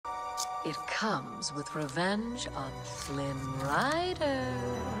It comes with revenge on Flynn Rider.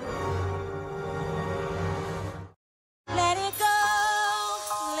 Let it go,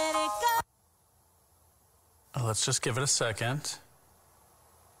 let it go. Let's just give it a second.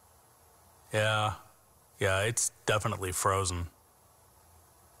 Yeah, it's definitely frozen.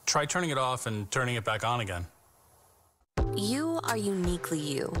 Try turning it off and turning it back on again. You are uniquely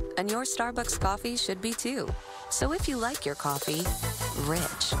you, and your Starbucks coffee should be too. So if you like your coffee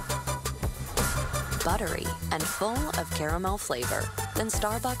rich, buttery, and full of caramel flavor, then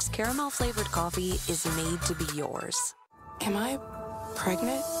Starbucks caramel-flavored coffee is made to be yours. Am I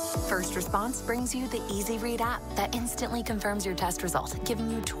pregnant? First Response brings you the Easy Read app that instantly confirms your test result, giving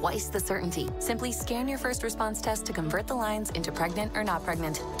you twice the certainty. Simply scan your First Response test to convert the lines into pregnant or not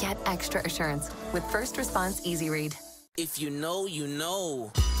pregnant. Get extra assurance with First Response Easy Read. If you know, you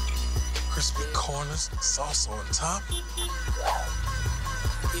know. Crispy corners, sauce on top.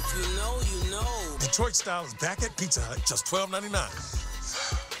 If you know, you know. Detroit style is back at Pizza Hut, just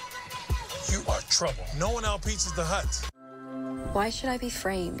 $12.99. You are trouble. No one out-pizzas the Hut. Why should I be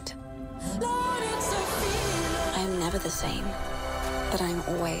framed? I am never the same, but I'm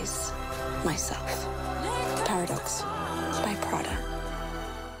always myself. Paradoxe by Prada.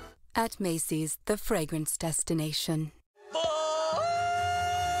 At Macy's, the fragrance destination.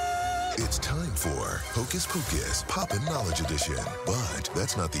 It's time for Hocus Pocus Poppin' Knowledge Edition. But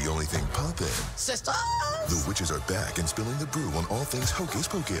that's not the only thing poppin'. Sisters! The witches are back and spilling the brew on all things Hocus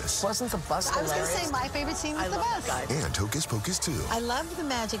Pocus. Wasn't the bus hilarious? I was going to say, my favorite scene was the bus. And Hocus Pocus 2. I loved the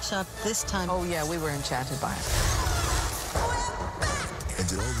magic shop this time. Oh, yeah, we were enchanted by it.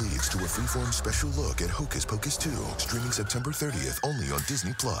 And it all leads to a Freeform special look at Hocus Pocus 2, streaming September 30th only on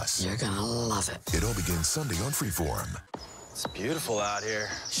Disney+. You're going to love it. It all begins Sunday on Freeform. It's beautiful out here.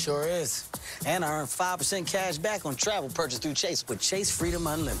 Sure is. And I earn 5% cash back on travel purchase through Chase with Chase Freedom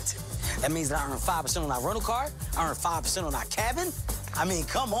Unlimited. That means that I earn 5% on our rental car, I earn 5% on our cabin. I mean,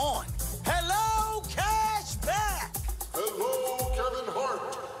 come on. Hello, cash back! Hello, Kevin Hart.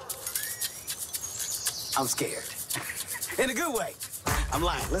 I'm scared. In a good way. I'm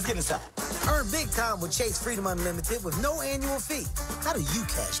lying. Let's get inside. Earn big time with Chase Freedom Unlimited with no annual fee. How do you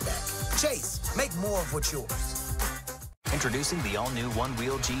cash back? Chase, make more of what's yours. Introducing the all-new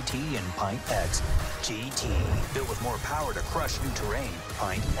one-wheel GT and Pint X. GT, built with more power to crush new terrain.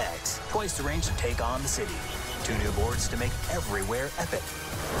 Pint X, twice the range to take on the city. 2 new boards to make everywhere epic.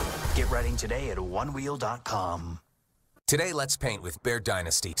 Get riding today at onewheel.com. Today, let's paint with Behr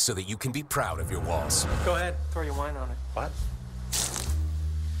Dynasty so that you can be proud of your walls. Go ahead, throw your wine on it. What?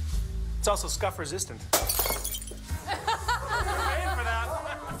 It's also scuff resistant.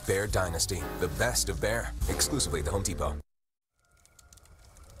 Behr Dynasty, the best of Behr, exclusively at the Home Depot.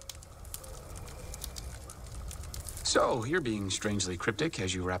 So, you're being strangely cryptic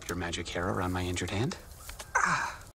as you wrap your magic hair around my injured hand? Ah,